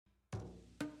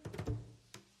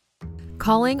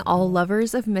calling all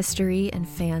lovers of mystery and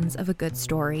fans of a good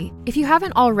story. If you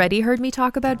haven't already heard me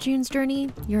talk about June's Journey,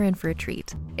 you're in for a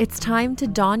treat. It's time to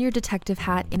don your detective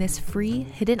hat in this free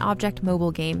hidden object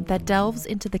mobile game that delves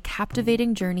into the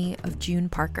captivating journey of June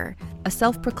Parker, a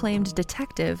self-proclaimed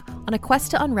detective on a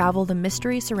quest to unravel the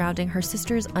mystery surrounding her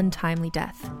sister's untimely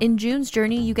death. In June's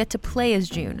Journey, you get to play as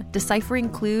June, deciphering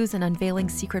clues and unveiling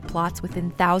secret plots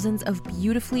within thousands of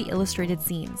beautifully illustrated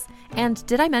scenes. And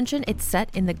did I mention it's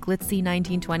set in the glitzy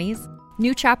 1920s?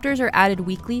 New chapters are added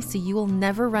weekly, so you will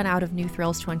never run out of new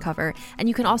thrills to uncover, and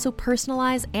you can also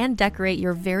personalize and decorate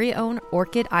your very own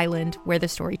Orchid Island where the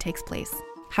story takes place.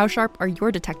 How sharp are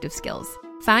your detective skills?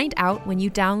 Find out when you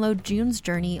download June's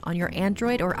Journey on your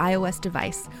Android or iOS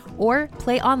device, or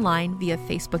play online via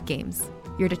Facebook Games.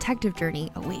 Your detective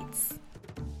journey awaits.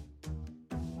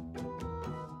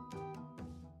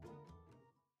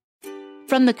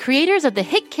 From the creators of the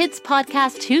hit kids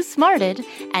podcast Too Smarted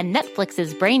and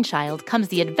Netflix's Brainchild comes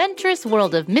the adventurous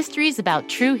world of mysteries about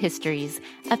true histories,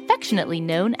 affectionately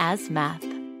known as math.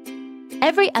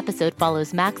 Every episode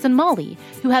follows Max and Molly,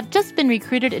 who have just been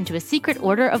recruited into a secret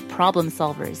order of problem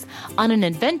solvers, on an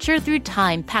adventure through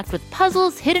time packed with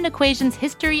puzzles, hidden equations,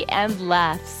 history, and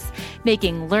laughs,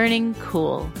 making learning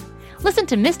cool. Listen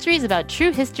to Mysteries About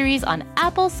True Histories on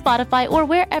Apple, Spotify, or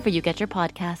wherever you get your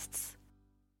podcasts.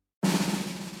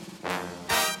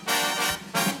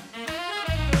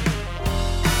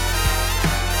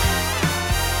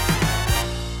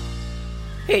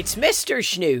 It's Mr.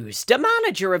 Shnews, the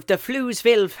manager of the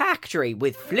Floozeville factory,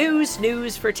 with Flooze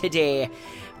news for today.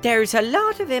 There's a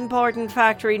lot of important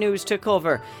factory news to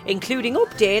cover, including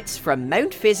updates from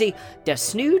Mount Fizzy, the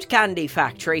Snood Candy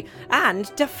Factory, and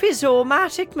the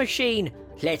Fizzomatic machine.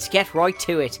 Let's get right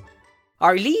to it.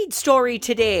 Our lead story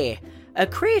today. A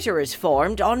crater is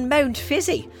formed on Mount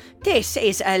Fizzy. This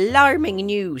is alarming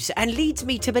news and leads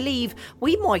me to believe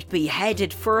we might be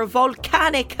headed for a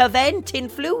volcanic event in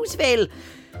Floozeville.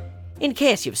 In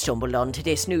case you've stumbled onto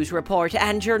this news report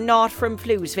and you're not from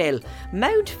Floozeville,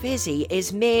 Mount Fizzy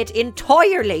is made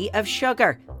entirely of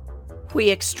sugar.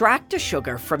 We extract the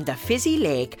sugar from the fizzy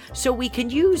lake so we can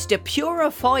use the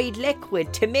purified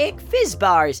liquid to make fizz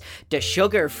bars, the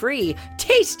sugar-free,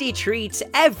 tasty treats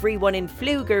everyone in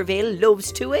Pflugerville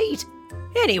loves to eat.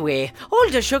 Anyway, all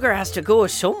the sugar has to go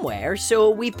somewhere, so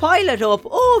we pile it up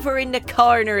over in the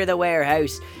corner of the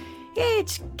warehouse.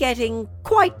 It's getting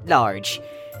quite large.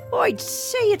 I'd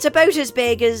say it's about as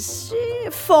big as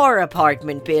 4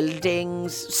 apartment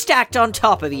buildings stacked on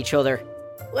top of each other.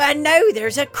 And now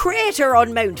there's a crater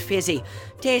on Mount Fizzy.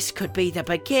 This could be the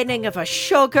beginning of a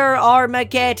sugar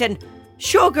Armageddon.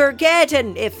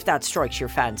 Sugargeddon, if that strikes your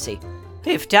fancy.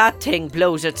 If that thing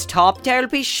blows its top, there'll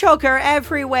be sugar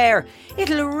everywhere.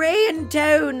 It'll rain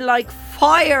down like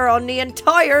fire on the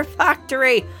entire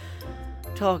factory.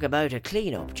 Talk about a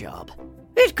clean-up job.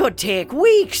 It could take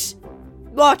weeks.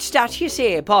 What's that you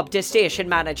say, Bob, the station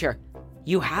manager?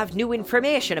 You have new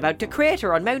information about the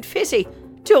crater on Mount Fizzy.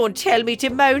 Don't tell me the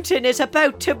mountain is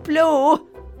about to blow.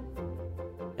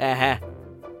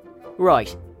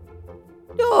 Right.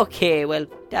 Okay, well,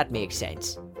 that makes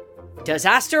sense.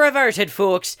 Disaster averted,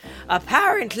 folks.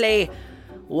 Apparently,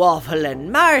 Waffle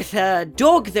and Martha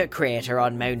dug the crater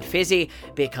on Mount Fizzy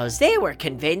because they were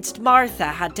convinced Martha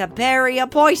had to bury a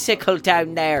bicycle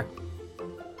down there.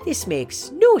 This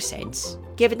makes no sense,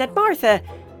 given that Martha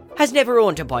has never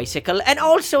owned a bicycle and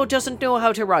also doesn't know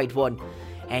how to ride one.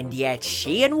 And yet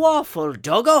she and Waffle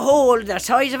dug a hole the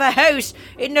size of a house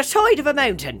in the side of a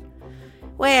mountain.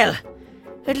 Well,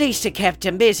 at least it kept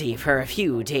them busy for a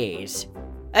few days.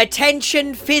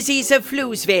 Attention, Fizzies of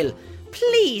Floozeville.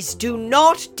 Please do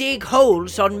not dig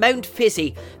holes on Mount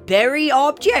Fizzy, bury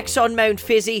objects on Mount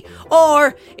Fizzy,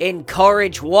 or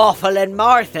encourage Waffle and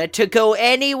Martha to go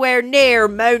anywhere near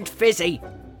Mount Fizzy.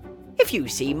 If you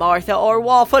see Martha or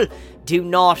Waffle, do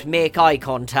not make eye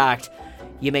contact.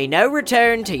 You may now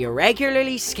return to your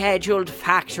regularly scheduled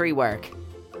factory work.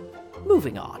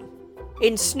 Moving on.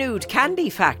 In Snood Candy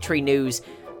Factory news,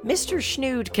 Mr.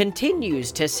 Snood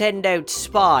continues to send out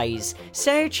spies,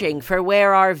 searching for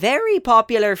where our very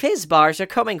popular fizz bars are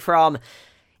coming from.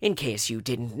 In case you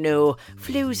didn't know,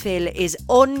 Floozeville is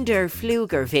under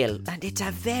Pflugerville, and it's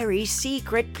a very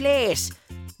secret place.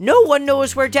 No one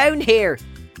knows we're down here.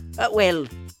 Well,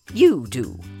 you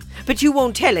do. But you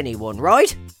won't tell anyone,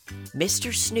 right?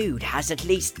 Mr. Snood has at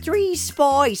least 3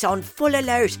 spies on full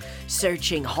alert,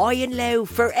 searching high and low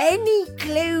for any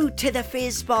clue to the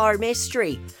fizz bar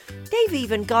mystery. They've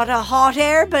even got a hot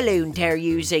air balloon they're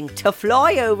using to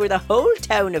fly over the whole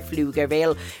town of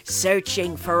Pflugerville,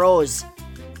 searching for us.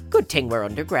 Good thing we're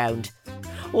underground.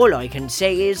 All I can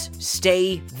say is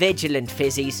stay vigilant,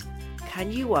 fizzies.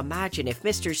 Can you imagine if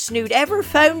Mr. Snood ever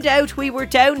found out we were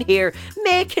down here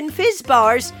making fizz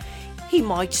bars? He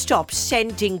might stop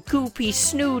sending goopy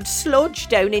Snood sludge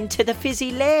down into the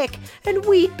fizzy lake and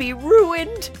we'd be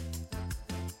ruined.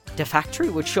 The factory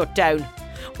would shut down.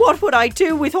 What would I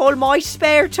do with all my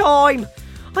spare time?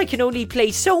 I can only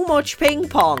play so much ping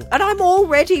pong and I'm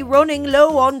already running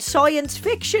low on science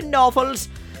fiction novels.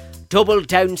 Double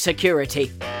down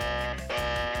security.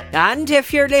 And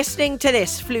if you're listening to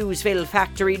this Floozeville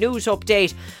factory news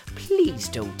update, please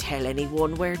don't tell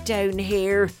anyone we're down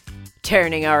here.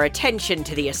 Turning our attention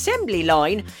to the assembly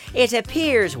line, it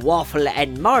appears Waffle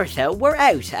and Martha were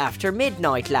out after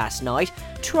midnight last night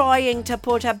trying to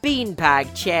put a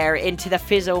beanbag chair into the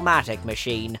Floozematic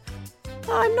machine.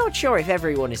 I'm not sure if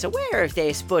everyone is aware of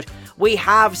this, but we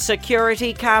have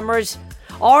security cameras.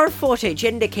 Our footage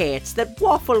indicates that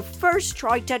Waffle first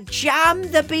tried to jam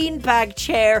the beanbag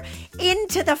chair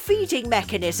into the feeding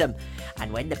mechanism,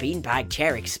 and when the beanbag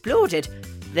chair exploded,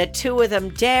 the two of them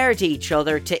dared each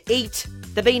other to eat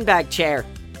the beanbag chair.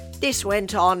 This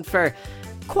went on for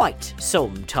quite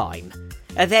some time.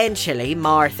 Eventually,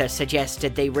 Martha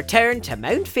suggested they return to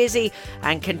Mount Fizzy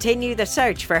and continue the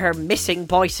search for her missing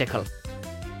bicycle.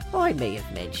 I may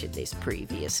have mentioned this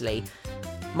previously.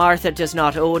 Martha does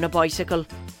not own a bicycle.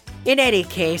 In any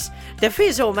case, the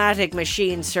Floozematic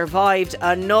machine survived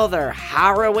another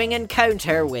harrowing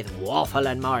encounter with Waffle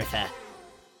and Martha.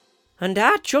 And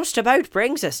that just about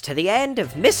brings us to the end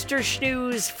of Mr.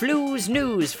 Shnews' Floose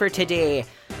News for today.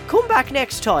 Come back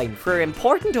next time for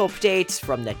important updates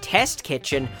from the test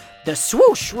kitchen, the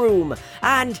swoosh room,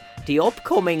 and the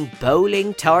upcoming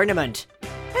bowling tournament.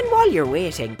 And while you're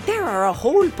waiting, there are a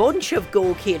whole bunch of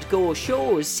Go Kid Go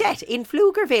shows set in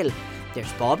Pflugerville.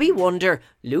 There's Bobby Wonder,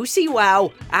 Lucy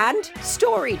Wow, and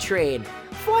Story Train.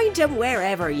 Find them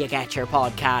wherever you get your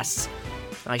podcasts.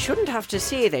 I shouldn't have to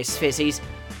say this, Fizzies,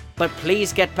 but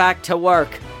please get back to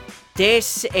work.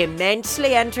 This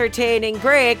immensely entertaining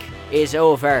break is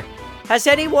over. Has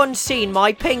anyone seen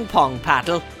my ping pong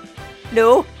paddle?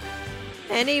 No?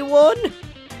 Anyone?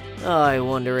 I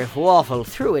wonder if Waffle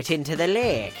threw it into the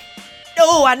lake.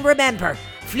 Oh, and remember,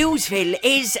 Floozeville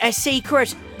is a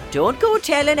secret. Don't go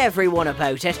telling everyone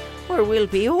about it, or we'll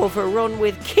be overrun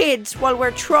with kids while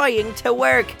we're trying to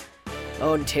work.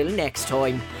 Until next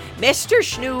time, Mr.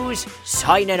 Shnews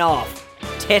signing off.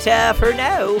 Ta-ta for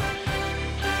now.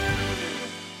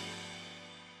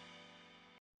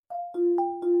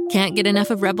 Can't get enough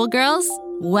of Rebel Girls?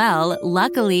 Well,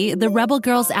 luckily, the Rebel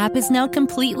Girls app is now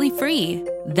completely free.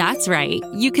 That's right.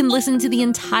 You can listen to the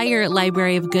entire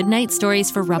library of goodnight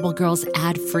stories for Rebel Girls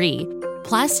ad-free.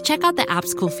 Plus, check out the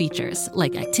app's cool features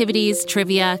like activities,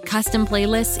 trivia, custom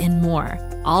playlists, and more.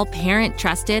 All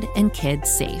parent-trusted and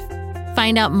kids-safe.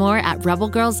 Find out more at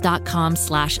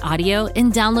rebelgirls.com/audio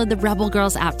and download the Rebel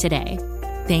Girls app today.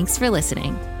 Thanks for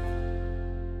listening.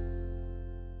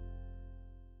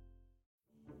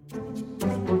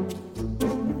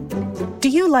 Do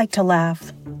you like to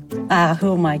laugh?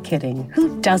 Who am I kidding?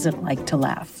 Who doesn't like to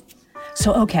laugh?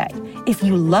 So, okay, if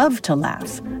you love to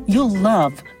laugh, you'll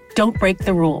love Don't Break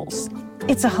the Rules.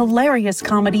 It's a hilarious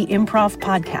comedy improv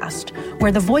podcast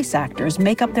where the voice actors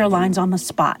make up their lines on the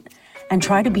spot and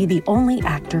try to be the only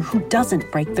actor who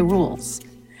doesn't break the rules.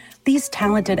 These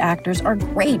talented actors are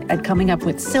great at coming up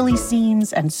with silly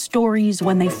scenes and stories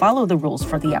when they follow the rules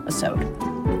for the episode.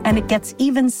 And it gets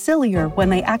even sillier when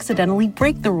they accidentally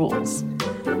break the rules.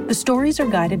 The stories are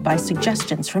guided by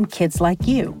suggestions from kids like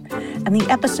you, and the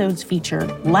episodes feature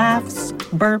laughs,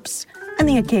 burps, and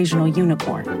the occasional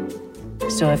unicorn.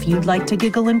 So if you'd like to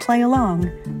giggle and play along,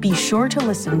 be sure to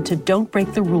listen to Don't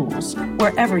Break the Rules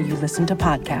wherever you listen to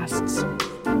podcasts.